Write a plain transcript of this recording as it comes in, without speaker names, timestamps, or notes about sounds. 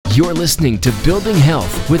You're listening to Building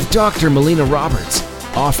Health with Dr. Melina Roberts,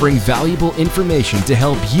 offering valuable information to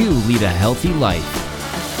help you lead a healthy life.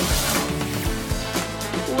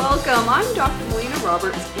 Welcome, I'm Dr. Melina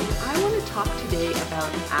Roberts, and I want to talk today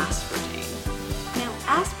about aspartame. Now,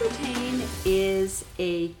 aspartame is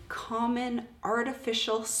a common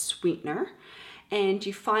artificial sweetener, and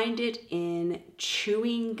you find it in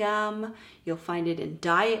chewing gum, you'll find it in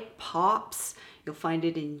diet pops, you'll find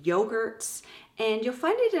it in yogurts, and you'll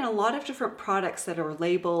find it in a lot of different products that are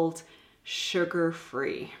labeled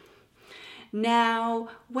sugar-free. Now,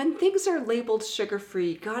 when things are labeled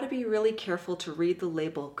sugar-free, you gotta be really careful to read the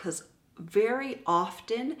label because very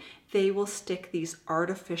often they will stick these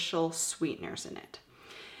artificial sweeteners in it.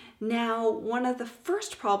 Now, one of the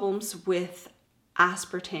first problems with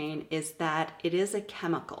aspartame is that it is a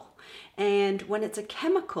chemical. And when it's a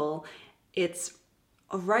chemical, it's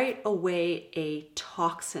right away a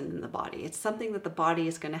toxin in the body. It's something that the body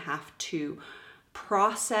is going to have to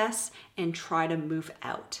process and try to move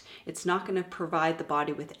out. It's not going to provide the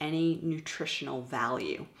body with any nutritional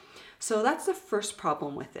value. So that's the first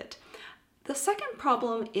problem with it. The second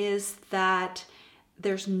problem is that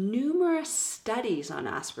there's numerous studies on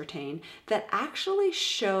aspartame that actually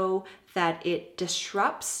show that it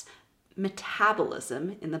disrupts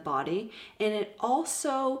metabolism in the body, and it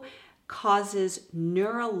also causes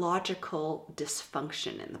neurological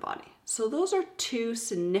dysfunction in the body. So those are two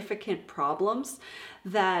significant problems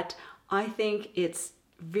that I think it's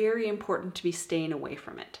very important to be staying away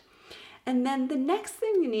from it. And then the next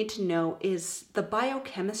thing you need to know is the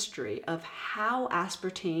biochemistry of how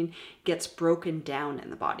aspartame gets broken down in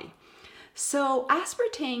the body. So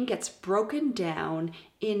aspartame gets broken down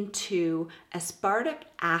into aspartic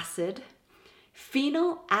acid,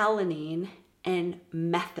 phenylalanine, and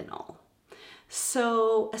methanol.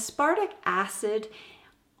 So aspartic acid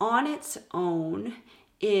on its own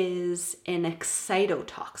is an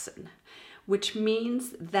excitotoxin, which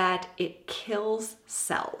means that it kills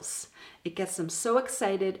cells. It gets them so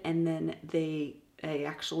excited and then they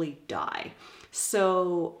actually die.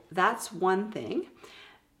 So that's one thing.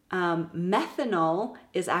 Methanol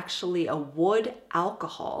is actually a wood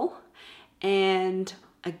alcohol, and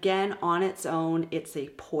again, on its own, it's a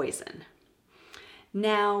poison.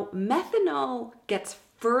 Now, methanol gets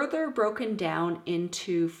further broken down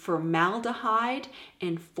into formaldehyde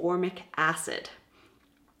and formic acid.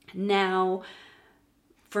 Now,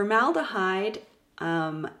 formaldehyde,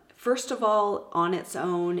 first of all, on its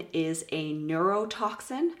own is a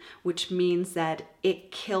neurotoxin, which means that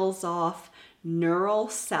it kills off neural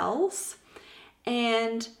cells.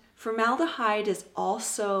 And formaldehyde is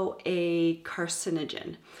also a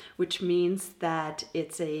carcinogen, which means that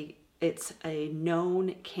it's a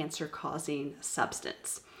known cancer-causing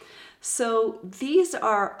substance. So these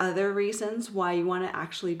are other reasons why you want to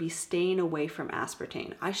actually be staying away from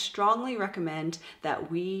aspartame. I strongly recommend that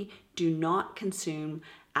we do not consume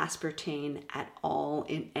aspartame at all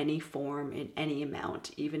in any form, in any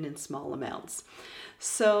amount, even in small amounts.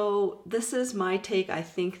 So this is my take. I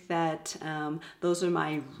think that those are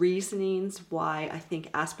my reasonings why I think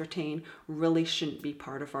aspartame really shouldn't be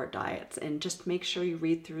part of our diets. And just make sure you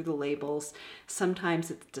read through the labels. Sometimes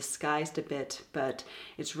it's disguised a bit, but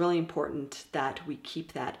it's really important that we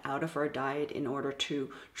keep that out of our diet in order to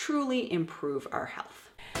truly improve our health.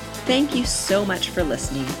 Thank you so much for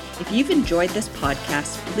listening. If you've enjoyed this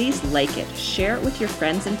podcast, please like it, share it with your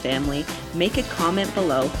friends and family, make a comment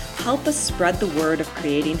below, help us spread the word of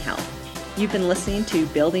creating health. You've been listening to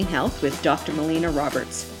Building Health with Dr. Melina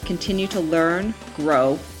Roberts. Continue to learn,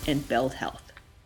 grow, and build health.